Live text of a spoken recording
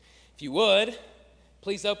If you would,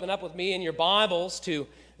 please open up with me in your Bibles to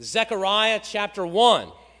Zechariah chapter 1.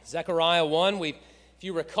 Zechariah 1, if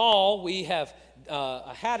you recall, we have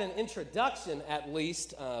had an introduction at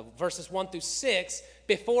least, verses 1 through 6,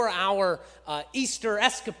 before our Easter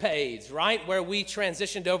escapades, right, where we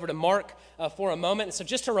transitioned over to Mark for a moment. And so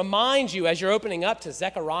just to remind you, as you're opening up to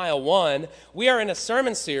Zechariah 1, we are in a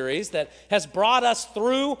sermon series that has brought us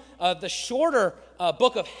through the shorter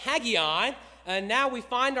book of Haggai, and now we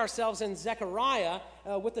find ourselves in Zechariah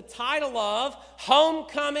with the title of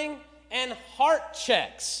Homecoming and Heart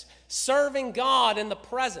Checks, Serving God in the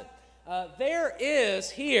Present. There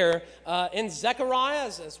is here in Zechariah,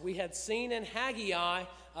 as we had seen in Haggai,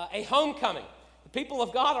 a homecoming. The people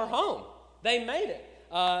of God are home. They made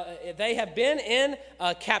it. They have been in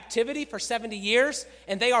captivity for 70 years,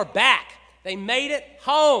 and they are back. They made it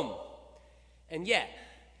home. And yet,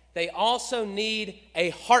 they also need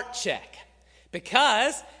a heart check.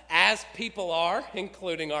 Because, as people are,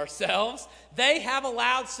 including ourselves, they have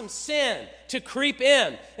allowed some sin to creep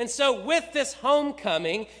in. And so with this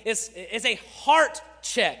homecoming is a heart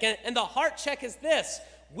check. And the heart check is this: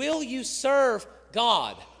 will you serve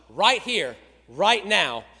God right here, right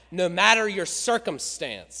now, no matter your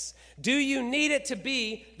circumstance? Do you need it to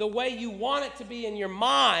be the way you want it to be in your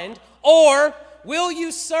mind? Or will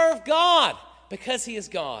you serve God because He is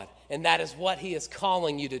God? And that is what He is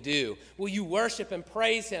calling you to do. Will you worship and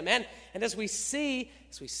praise Him? And as we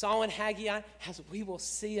saw in Haggai, as we will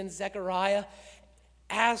see in Zechariah,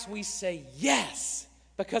 as we say yes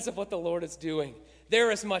because of what the Lord is doing,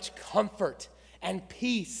 there is much comfort and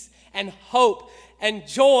peace and hope and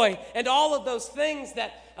joy and all of those things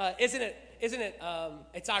that, isn't it,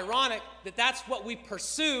 it's ironic that that's what we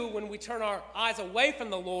pursue when we turn our eyes away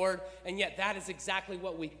from the Lord, and yet that is exactly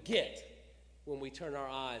what we get when we turn our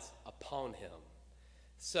eyes upon Him.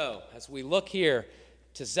 So, as we look here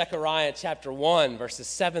to Zechariah chapter 1, verses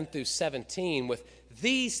 7 through 17, with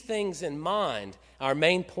these things in mind, our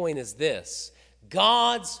main point is this: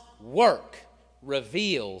 God's work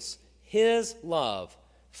reveals His love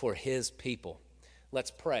for His people.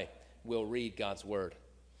 Let's pray. We'll read God's word.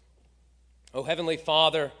 Oh, Heavenly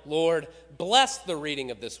Father, Lord, bless the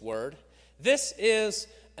reading of this word. This is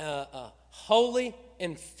a holy,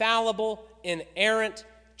 infallible, inerrant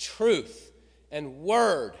truth and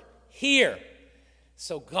word here.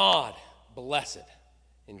 So God bless it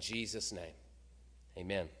in Jesus' name.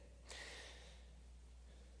 Amen.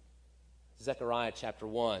 Zechariah chapter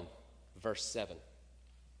 1, verse 7.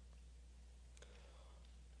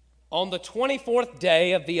 On the 24th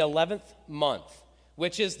day of the 11th month,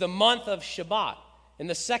 which is the month of Shebat, in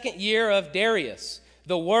the second year of Darius,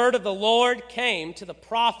 the word of the Lord came to the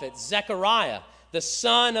prophet Zechariah, the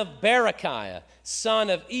son of Berechiah, son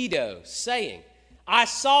of Iddo, saying, I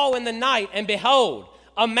saw in the night, and behold,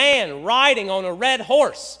 a man riding on a red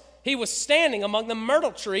horse. He was standing among the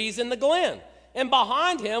myrtle trees in the glen, and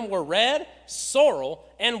behind him were red, sorrel,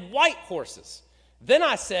 and white horses. Then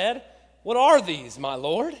I said, What are these, my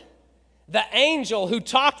Lord? The angel who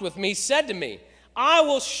talked with me said to me, I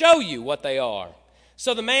will show you what they are.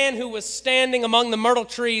 So the man who was standing among the myrtle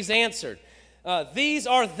trees answered, These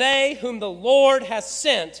are they whom the Lord has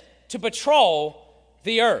sent to patrol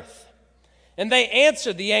the earth. And they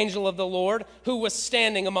answered the angel of the Lord who was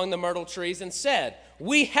standing among the myrtle trees and said,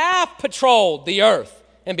 We have patrolled the earth,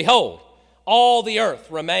 and behold, all the earth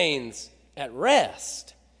remains at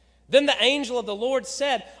rest. Then the angel of the Lord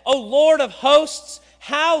said, O Lord of hosts,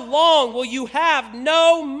 how long will you have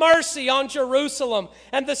no mercy on Jerusalem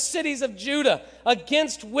and the cities of Judah,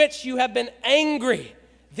 against which you have been angry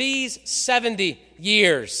these 70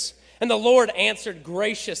 years? And the Lord answered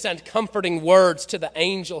gracious and comforting words to the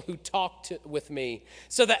angel who talked with me.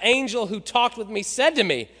 So the angel who talked with me said to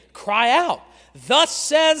me, Cry out, thus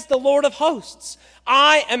says the Lord of hosts,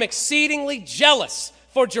 I am exceedingly jealous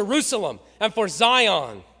for Jerusalem and for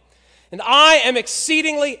Zion. And I am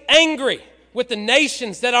exceedingly angry with the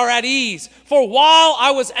nations that are at ease. For while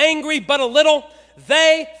I was angry but a little,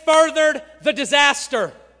 they furthered the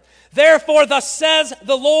disaster. Therefore, thus says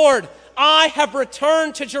the Lord, I have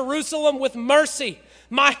returned to Jerusalem with mercy.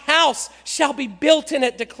 My house shall be built in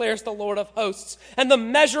it, declares the Lord of hosts, and the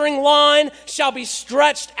measuring line shall be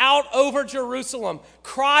stretched out over Jerusalem.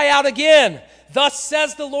 Cry out again, thus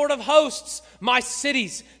says the Lord of hosts, my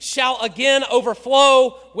cities shall again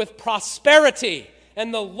overflow with prosperity,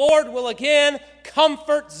 and the Lord will again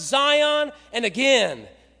comfort Zion and again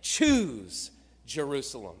choose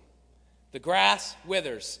Jerusalem. The grass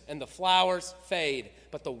withers and the flowers fade,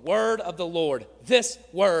 but the word of the Lord, this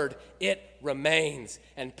word, it remains.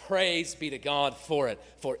 And praise be to God for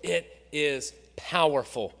it is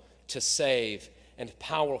powerful to save and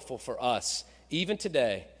powerful for us, even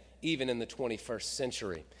today, even in the 21st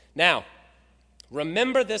century. Now,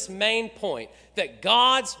 remember this main point, that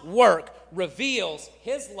God's work reveals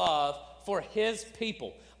his love for his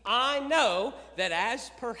people. I know that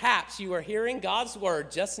as perhaps you are hearing God's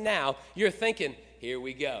word just now, you're thinking, here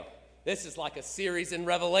we go. This is like a series in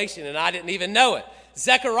Revelation, and I didn't even know it.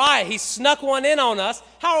 Zechariah, he snuck one in on us.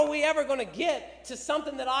 How are we ever going to get to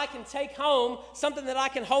something that I can take home, something that I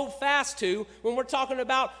can hold fast to when we're talking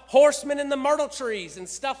about horsemen in the myrtle trees and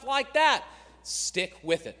stuff like that? Stick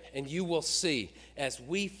with it, and you will see as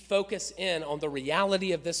we focus in on the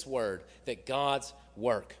reality of this word that God's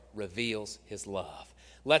work reveals his love.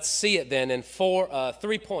 Let's see it then in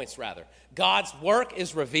 3 points rather. God's work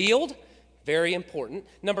is revealed. Very important.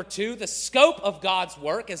 Number 2, the scope of God's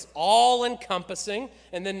work is all-encompassing.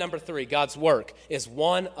 And then number 3, God's work is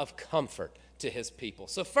one of comfort to his people.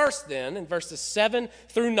 So first then, in verses 7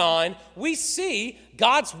 through 9, we see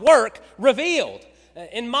God's work revealed.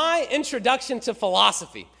 In my introduction to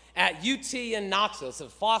philosophy at UT in Knoxville, so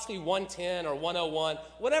Philosophy 110 or 101,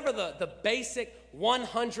 whatever the basic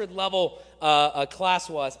 100 level class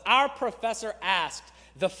was, our professor asked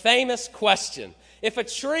the famous question, if a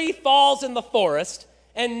tree falls in the forest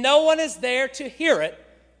and no one is there to hear it,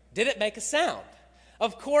 did it make a sound?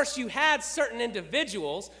 Of course, you had certain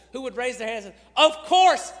individuals who would raise their hands and say, of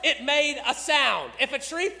course it made a sound. If a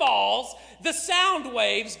tree falls, the sound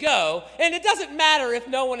waves go, and it doesn't matter if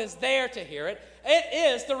no one is there to hear it.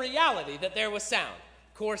 It is the reality that there was sound.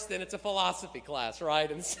 Of course, then it's a philosophy class,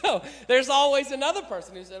 right? And so there's always another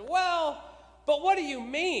person who said, well, but what do you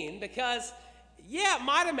mean? Because yeah, it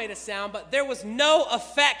might have made a sound, but there was no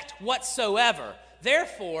effect whatsoever.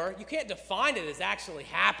 Therefore, you can't define it as actually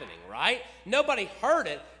happening, right? Nobody heard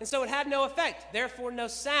it, and so it had no effect. Therefore, no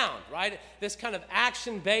sound, right? This kind of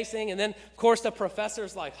action-based thing, and then, of course, the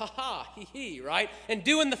professor's like, ha-ha, hee-hee, right? And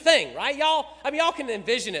doing the thing, right? Y'all can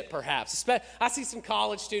envision it, perhaps. I see some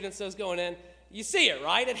college students, those going in. You see it,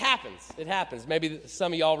 right? It happens. It happens. Maybe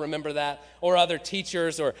some of y'all remember that, or other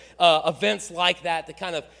teachers or events like that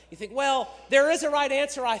kind of, you think, well, there is a right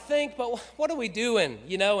answer, I think, but what are we doing,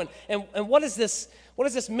 and what does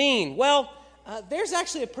this mean? Well, there's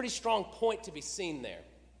actually a pretty strong point to be seen there.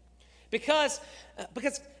 Because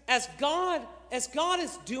as God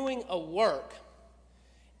is doing a work,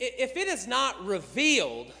 if it is not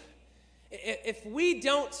revealed, if we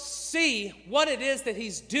don't see what it is that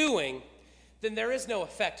he's doing, then there is no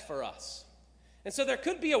effect for us. And so there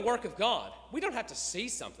could be a work of God. We don't have to see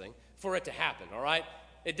something for it to happen, all right?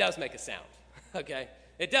 It does make a sound, okay?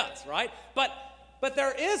 It does, right? But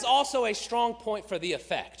there is also a strong point for the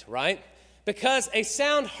effect, right? Because a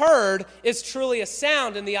sound heard is truly a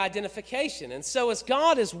sound in the identification. And so as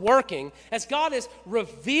God is working, as God is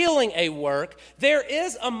revealing a work, there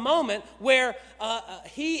is a moment where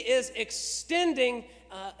he is extending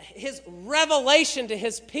his revelation to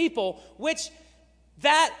his people, which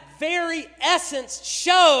that very essence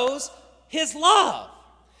shows his love.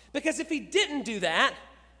 Because if he didn't do that,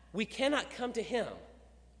 we cannot come to him.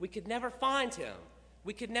 We could never find him.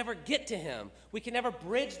 We could never get to him. We can never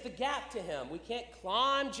bridge the gap to him. We can't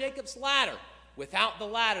climb Jacob's ladder without the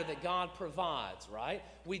ladder that God provides, right?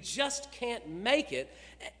 We just can't make it,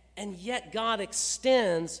 and yet God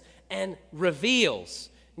extends and reveals.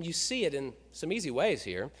 And you see it in some easy ways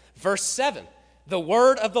here. Verse 7, the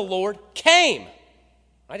word of the Lord came,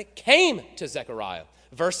 right? It came to Zechariah.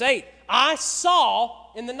 Verse 8, I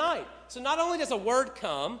saw in the night. So not only does a word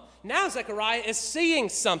come, now Zechariah is seeing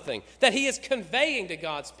something that he is conveying to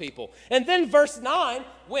God's people. And then verse 9,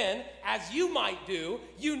 when, as you might do,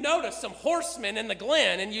 you notice some horsemen in the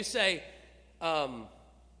glen and you say,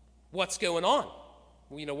 what's going on?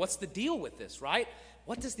 Well, what's the deal with this, right?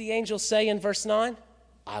 What does the angel say in verse 9?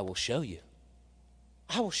 I will show you.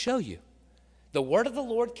 I will show you. The word of the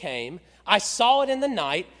Lord came. I saw it in the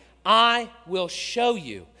night. I will show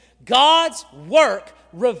you. God's work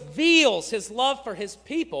reveals his love for his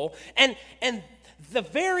people, and the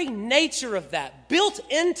very nature of that, built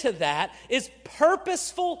into that, is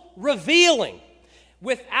purposeful revealing.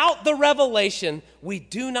 Without the revelation, we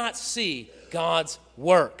do not see God's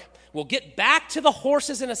work. We'll get back to the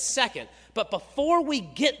horses in a second, but before we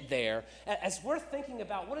get there, as we're thinking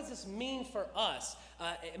about what does this mean for us,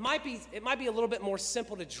 it might be a little bit more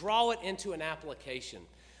simple to draw it into an application.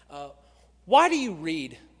 Why do you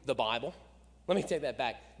read the Bible? Let me take that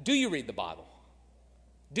back. Do you read the Bible?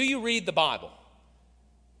 Do you read the Bible?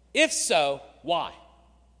 If so, why?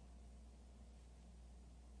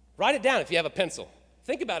 Write it down if you have a pencil.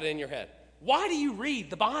 Think about it in your head. Why do you read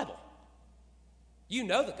the Bible? You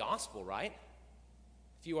know the gospel, right?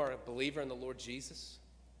 If you are a believer in the Lord Jesus.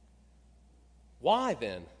 Why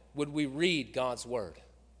then would we read God's word?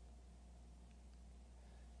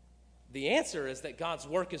 The answer is that God's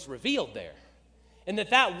work is revealed there. And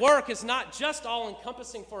that work is not just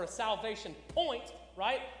all-encompassing for a salvation point,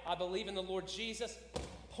 right? I believe in the Lord Jesus,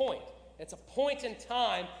 point. It's a point in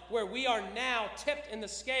time where we are now tipped in the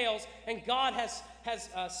scales, and God has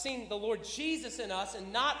seen the Lord Jesus in us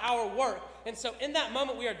and not our work. And so in that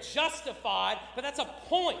moment we are justified, but that's a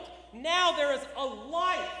point. Now there is a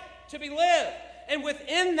life to be lived. And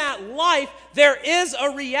within that life, there is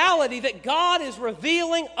a reality that God is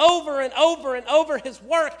revealing over and over and over His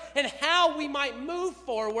work and how we might move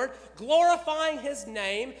forward, glorifying His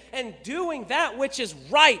name and doing that which is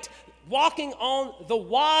right, walking on the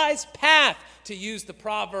wise path, to use the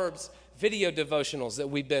Proverbs video devotionals that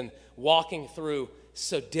we've been walking through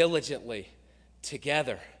so diligently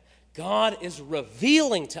together. God is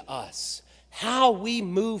revealing to us how we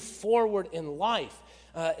move forward in life.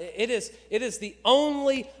 It is the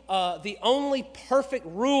only perfect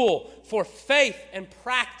rule for faith and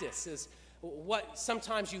practice, is what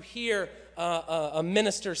sometimes you hear a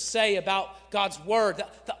minister say about God's word.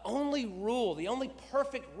 The only rule, the only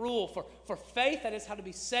perfect rule for faith, that is how to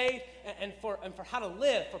be saved, and for how to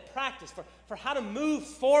live, for practice, for how to move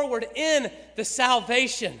forward in the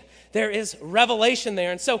salvation. There is revelation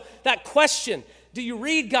there. And so that question, do you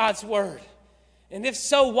read God's word? And if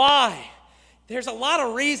so, why? There's a lot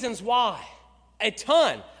of reasons why. A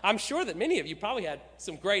ton. I'm sure that many of you probably had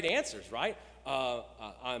some great answers, right?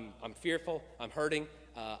 I'm fearful. I'm hurting.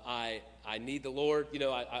 I need the Lord.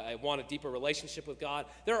 I want a deeper relationship with God.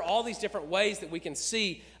 There are all these different ways that we can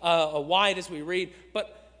see why it is we read.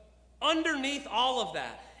 But underneath all of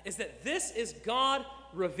that is that this is God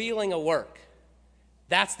revealing a work.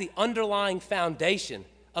 That's the underlying foundation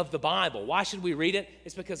of the Bible. Why should we read it?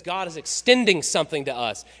 It's because God is extending something to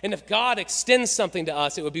us. And if God extends something to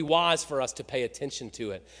us, it would be wise for us to pay attention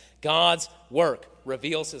to it. God's work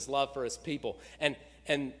reveals His love for His people.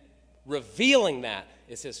 And revealing that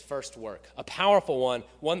is His first work. A powerful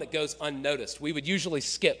one that goes unnoticed. We would usually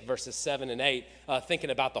skip verses 7 and 8,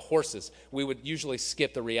 thinking about the horses. We would usually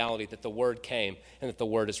skip the reality that the word came and that the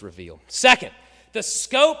word is revealed. Second, the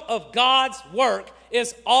scope of God's work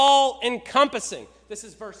is all-encompassing. This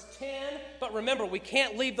is verse 10, but remember, we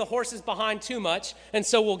can't leave the horses behind too much, and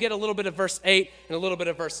so we'll get a little bit of verse 8 and a little bit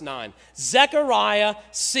of verse 9. Zechariah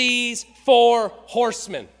sees 4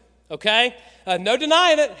 horsemen, okay? No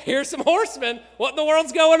denying it. Here's some horsemen. What in the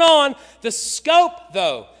world's going on? The scope,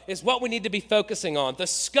 though, is what we need to be focusing on. The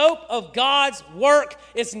scope of God's work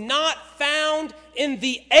is not found in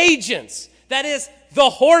the agents, that is, the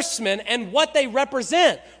horsemen and what they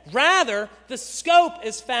represent. Rather, the scope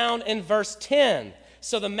is found in verse 10.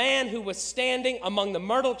 So the man who was standing among the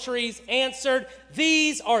myrtle trees answered,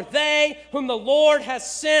 "These are they whom the Lord has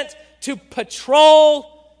sent to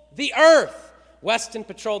patrol the earth." Weston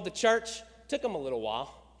patrolled the church. Took him a little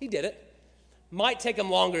while. He did it. Might take him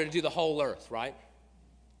longer to do the whole earth, right?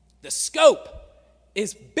 The scope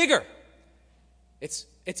is bigger. It's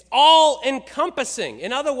all-encompassing.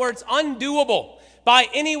 In other words, undoable by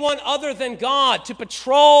anyone other than God to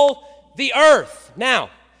patrol the earth. Now,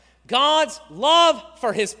 God's love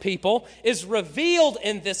for His people is revealed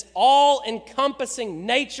in this all-encompassing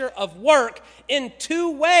nature of work in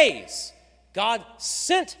 2 ways. God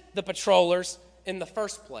sent the patrollers in the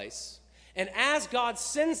first place, and as God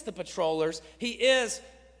sends the patrollers, He is,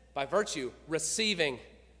 by virtue, receiving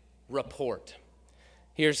report.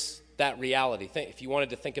 Here's that reality. If you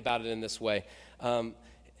wanted to think about it in this way,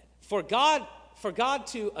 for God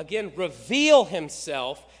to, again, reveal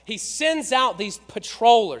Himself, He sends out these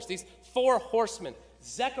patrollers, these 4 horsemen.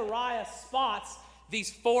 Zechariah spots these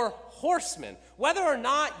 4 horsemen. Whether or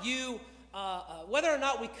not we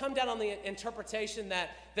come down on the interpretation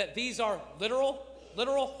that these are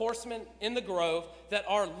literal horsemen in the grove that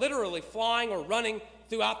are literally flying or running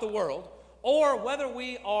throughout the world, or whether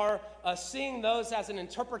we are seeing those as an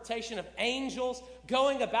interpretation of angels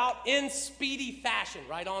going about in speedy fashion,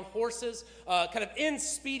 right, on horses, kind of in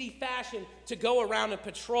speedy fashion to go around and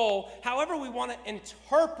patrol. However we want to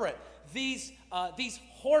interpret these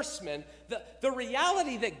horsemen, the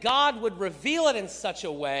reality that God would reveal it in such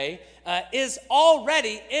a way is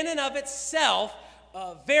already in and of itself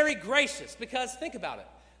very gracious. Because think about it.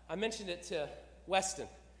 I mentioned it to Weston.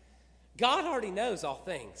 God already knows all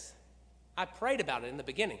things. I prayed about it in the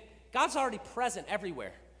beginning. God's already present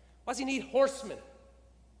everywhere. Why does He need horsemen?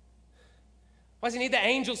 Why does He need the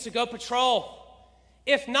angels to go patrol?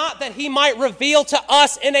 If not that He might reveal to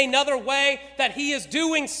us in another way that He is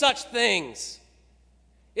doing such things.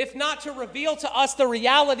 If not to reveal to us the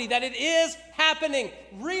reality that it is happening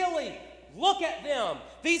really, look at them.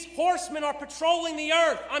 These horsemen are patrolling the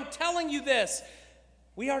earth. I'm telling you this.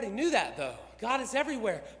 We already knew that, though. God is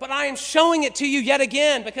everywhere. But I am showing it to you yet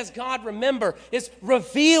again because God, remember, is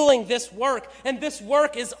revealing this work. And this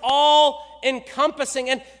work is all encompassing.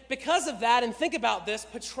 And because of that, and think about this,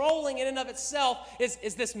 patrolling in and of itself is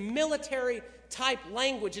this military type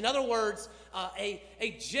language. In other words,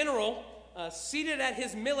 a general seated at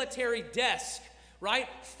his military desk, right,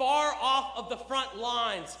 far off of the front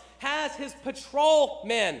lines, has his patrol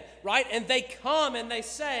men, right, and they come and they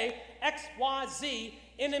say, XYZ,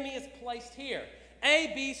 enemy is placed here.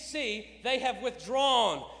 A, B, C, they have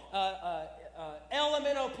withdrawn.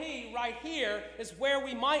 LMNOP right here is where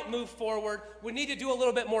we might move forward. We need to do a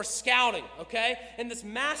little bit more scouting, okay? And this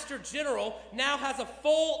master general now has a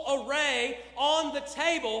full array on the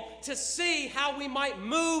table to see how we might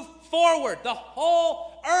move forward. The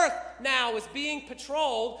whole earth now is being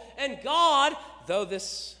patrolled, and God, though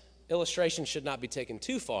this illustration should not be taken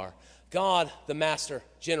too far, God, the master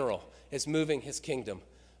general, is moving his kingdom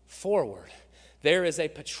forward. There is a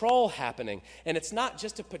patrol happening, and it's not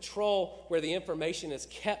just a patrol where the information is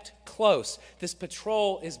kept close. This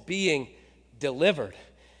patrol is being delivered,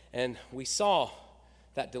 and we saw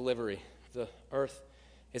that delivery. The earth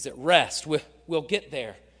is at rest. We'll get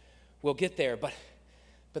there. We'll get there, but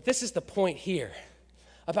this is the point here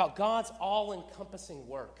about God's all-encompassing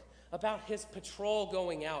work, about his patrol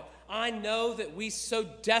going out. I know that we so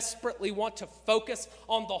desperately want to focus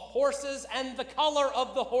on the horses and the color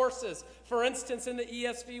of the horses. For instance, in the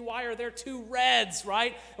ESV, why are there two reds,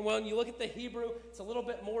 right? And when you look at the Hebrew, it's a little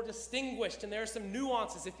bit more distinguished, and there are some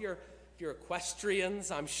nuances. If you're equestrians,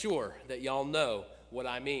 I'm sure that y'all know what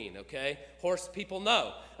I mean, okay? Horse people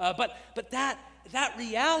know. But that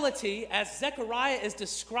reality, as Zechariah is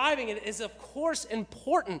describing it, is of course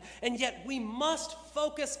important, and yet we must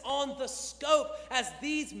focus on the scope as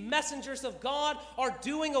these messengers of God are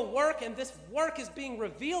doing a work, and this work is being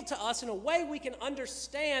revealed to us in a way we can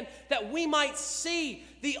understand, that we might see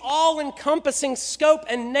the all-encompassing scope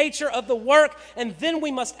and nature of the work, and then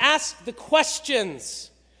we must ask the questions.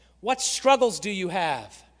 What struggles do you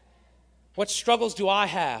have? What struggles do I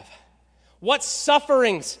have? What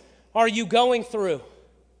sufferings are you going through?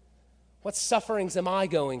 What sufferings am I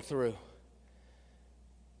going through?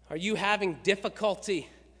 Are you having difficulty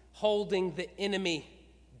holding the enemy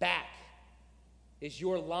back? Is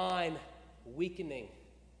your line weakening?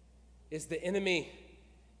 Is the enemy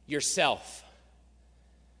yourself?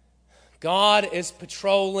 God is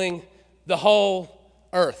patrolling the whole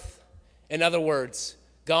earth. In other words,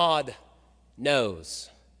 God knows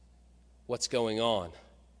what's going on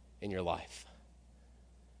in your life.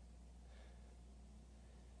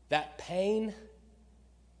 That pain,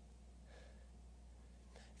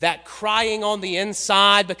 that crying on the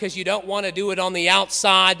inside because you don't want to do it on the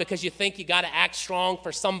outside because you think you got to act strong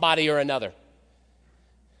for somebody or another.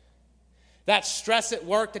 That stress at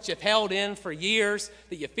work that you've held in for years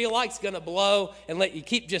that you feel like it's going to blow, and you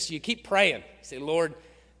keep praying. You say, Lord,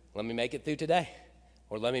 let me make it through today,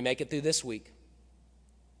 or let me make it through this week.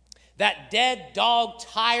 That dead dog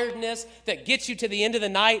tiredness that gets you to the end of the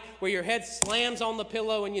night where your head slams on the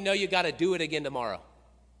pillow and you know you got to do it again tomorrow.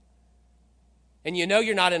 And you know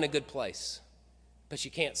you're not in a good place, but you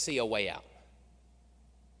can't see a way out.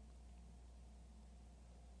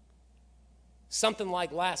 Something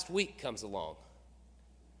like last week comes along.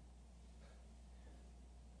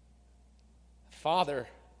 Father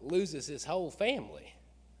loses his whole family.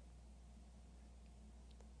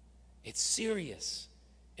 It's serious.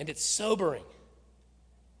 And it's sobering.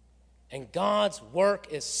 And God's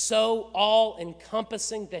work is so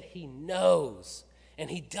all-encompassing that he knows. And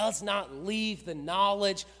he does not leave the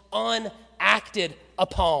knowledge unacted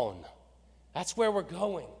upon. That's where we're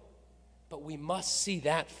going. But we must see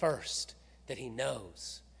that first, that he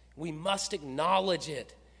knows. We must acknowledge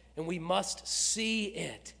it. And we must see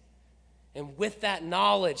it. And with that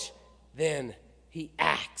knowledge, then he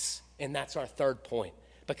acts. And that's our third point.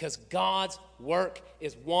 Because God's work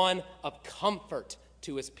is one of comfort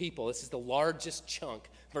to his people. This is the largest chunk,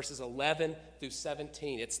 verses 11 through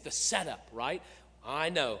 17. It's the setup, right? I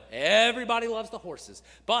know, everybody loves the horses.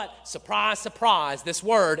 But, surprise, surprise, this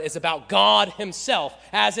word is about God himself,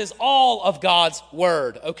 as is all of God's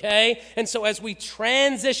word, okay? And so as we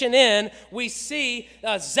transition in, we see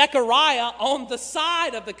Zechariah on the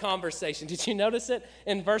side of the conversation. Did you notice it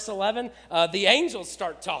in verse 11? The angels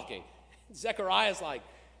start talking. Zechariah's like,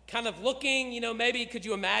 kind of looking, maybe could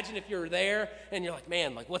you imagine if you're there and you're like,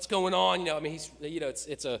 man, like what's going on?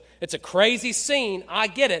 It's a crazy scene. I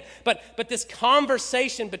get it. But this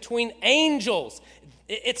conversation between angels,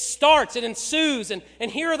 It starts, it ensues, and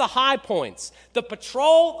here are the high points. The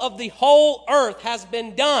patrol of the whole earth has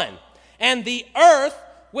been done, and the earth,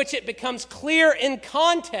 which it becomes clear in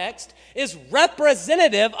context, is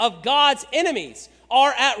representative of God's enemies,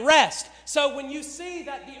 are at rest. So when you see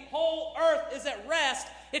that the whole earth is at rest,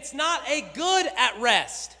 it's not a good at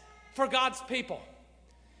rest for God's people.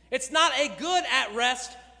 It's not a good at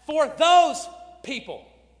rest for those people.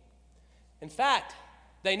 In fact,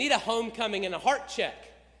 they need a homecoming and a heart check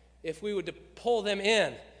if we were to pull them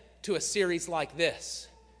in to a series like this.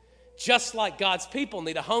 Just like God's people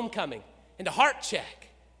need a homecoming and a heart check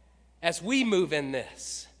as we move in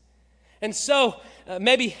this. And so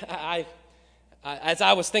maybe as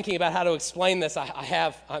I was thinking about how to explain this,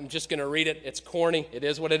 I'm just going to read it. It's corny. It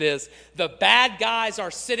is what it is. The bad guys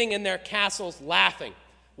are sitting in their castles laughing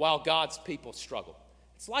while God's people struggle.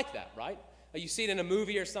 It's like that, right? You see it in a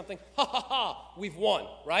movie or something. Ha, ha, ha, we've won,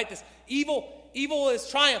 right? This evil is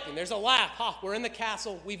triumphing. There's a laugh. Ha, we're in the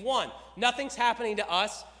castle. We've won. Nothing's happening to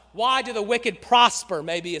us. Why do the wicked prosper?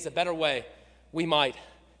 Maybe is a better way we might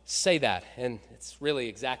say that. And it's really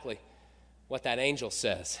exactly what that angel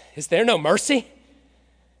says. Is there no mercy?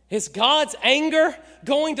 Is God's anger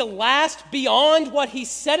going to last beyond what he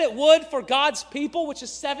said it would for God's people, which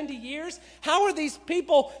is 70 years? How are these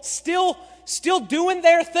people still doing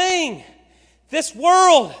their thing? This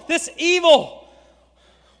world, this evil,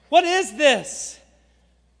 what is this?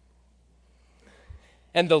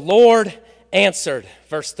 And the Lord answered,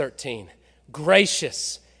 verse 13,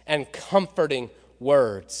 gracious and comforting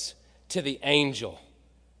words to the angel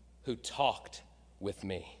who talked with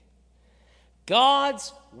me.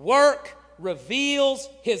 God's work reveals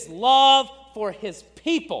his love for his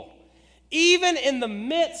people, even in the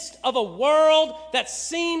midst of a world that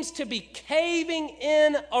seems to be caving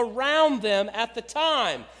in around them at the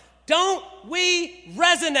time. Don't we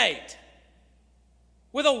resonate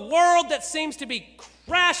with a world that seems to be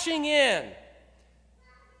crashing in?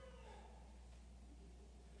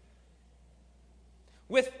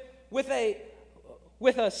 With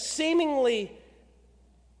a seemingly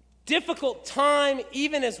difficult time,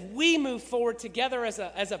 even as we move forward together as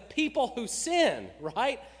a people who sin,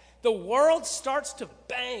 right? The world starts to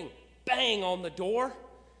bang on the door.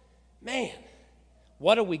 Man,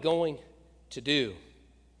 what are we going to do?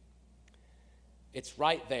 It's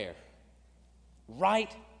right there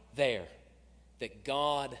that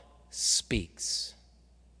God speaks.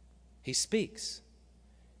 He speaks.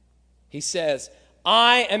 He says,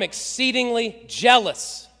 I am exceedingly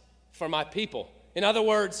jealous for my people. In other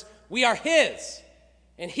words, we are his,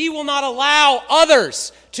 and he will not allow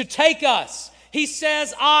others to take us. He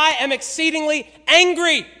says, I am exceedingly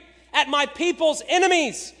angry at my people's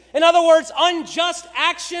enemies. In other words, unjust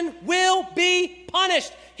action will be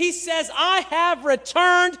punished. He says, I have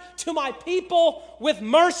returned to my people with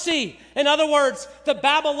mercy. In other words, the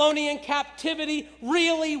Babylonian captivity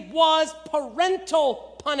really was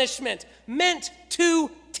parental punishment, meant to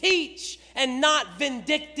teach, and not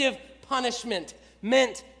vindictive punishment,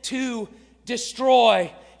 meant to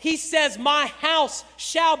destroy. He says, my house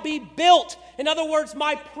shall be built. In other words,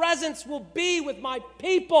 my presence will be with my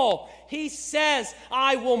people. He says,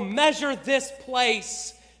 I will measure this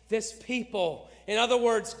place, this people. In other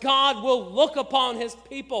words, God will look upon his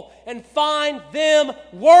people and find them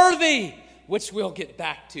worthy, which we'll get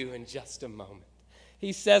back to in just a moment.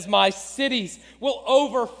 He says, my cities will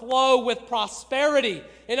overflow with prosperity.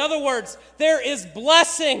 In other words, there is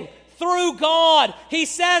blessing through God. He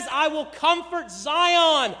says, I will comfort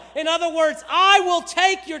Zion. In other words, I will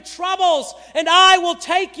take your troubles and I will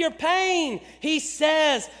take your pain. He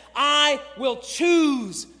says, I will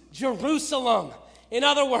choose Jerusalem. In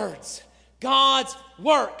other words, God's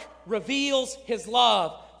work reveals his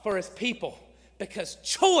love for his people because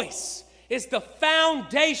choice is the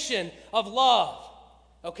foundation of love.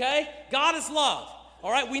 Okay? God is love.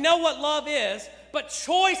 All right? We know what love is, but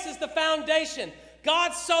choice is the foundation.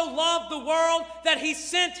 God so loved the world that he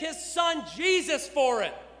sent his son Jesus for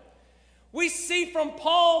it. We see from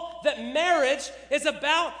Paul that marriage is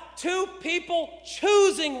about two people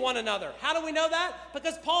choosing one another. How do we know that?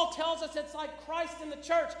 Because Paul tells us it's like Christ in the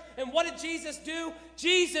church. And what did Jesus do?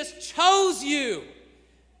 Jesus chose you.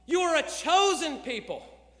 You are a chosen people.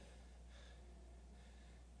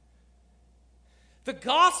 The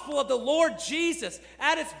gospel of the Lord Jesus,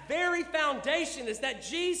 at its very foundation, is that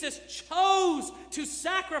Jesus chose to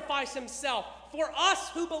sacrifice himself for us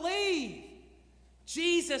who believe.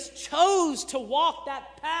 Jesus chose to walk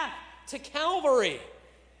that path to Calvary.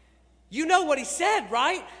 You know what he said,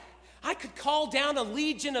 right? I could call down a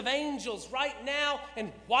legion of angels right now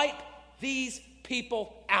and wipe these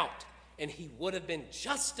people out, and he would have been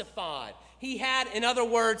justified. He had, in other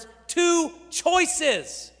words, two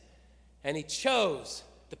choices. And he chose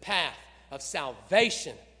the path of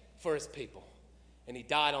salvation for his people. And he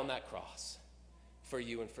died on that cross for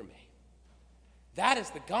you and for me. That is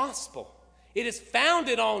the gospel. It is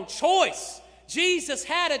founded on choice. Jesus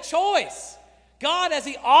had a choice. God, as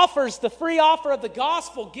he offers the free offer of the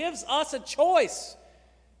gospel, gives us a choice.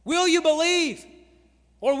 Will you believe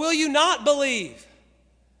or will you not believe?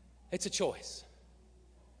 It's a choice.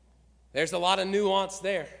 There's a lot of nuance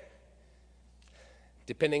there,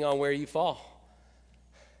 depending on where you fall.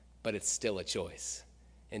 But it's still a choice.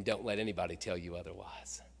 And don't let anybody tell you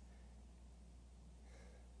otherwise.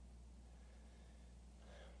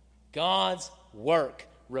 God's work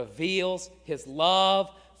reveals his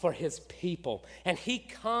love for his people, and he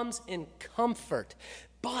comes in comfort.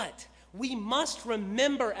 But we must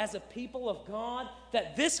remember as a people of God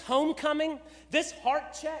that this homecoming, this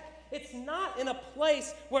heart check, it's not in a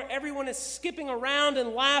place where everyone is skipping around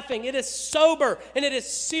and laughing. It is sober and it is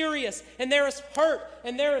serious, and there is hurt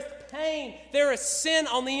and there is pain. There is sin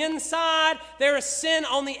on the inside, there is sin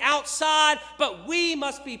on the outside, but we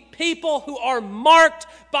must be people who are marked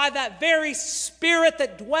by that very Spirit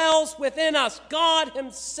that dwells within us, God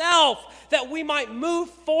himself, that we might move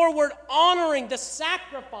forward honoring the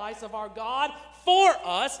sacrifice of our God for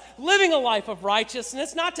us, living a life of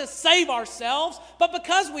righteousness, not to save ourselves, but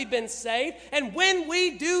because we've been saved. And when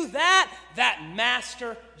we do that, that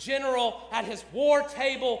master general at his war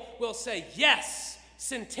table will say, yes,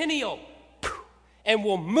 Centennial, and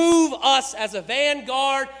will move us as a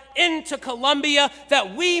vanguard into Columbia,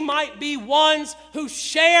 that we might be ones who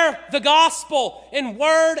share the gospel in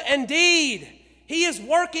word and deed. He is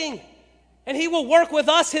working, and he will work with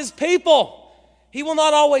us, his people. He will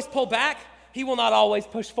not always pull back. He will not always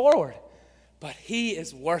push forward, but he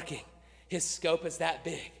is working. His scope is that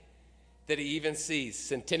big that he even sees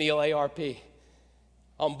Centennial ARP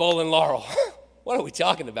on Bull and Laurel. What are we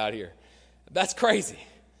talking about here? That's crazy,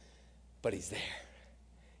 but he's there,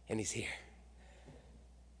 and he's here.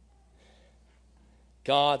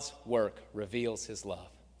 God's work reveals his love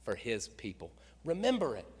for his people.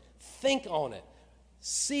 Remember it. Think on it.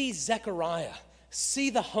 See Zechariah. See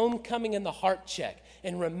the homecoming and the heart check.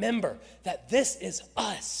 And remember that this is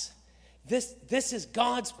us. This is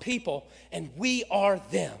God's people, and we are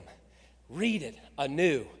them. Read it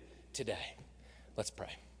anew today. Let's pray.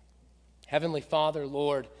 Heavenly Father,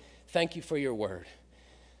 Lord, thank you for your word.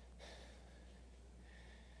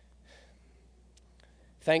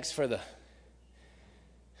 Thanks for the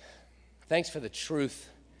truth.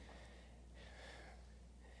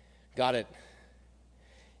 God,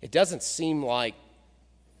 it doesn't seem like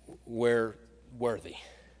we're worthy,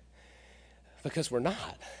 because we're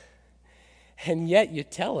not. And yet you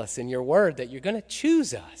tell us in your word that you're going to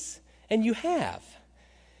choose us, and you have.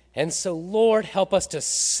 And so, Lord, help us to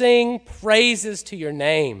sing praises to your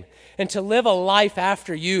name and to live a life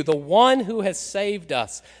after you, the one who has saved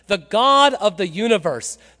us, the God of the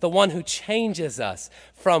universe, the one who changes us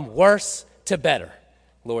from worse to better.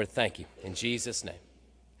 Lord, thank you. In Jesus' name,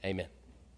 amen.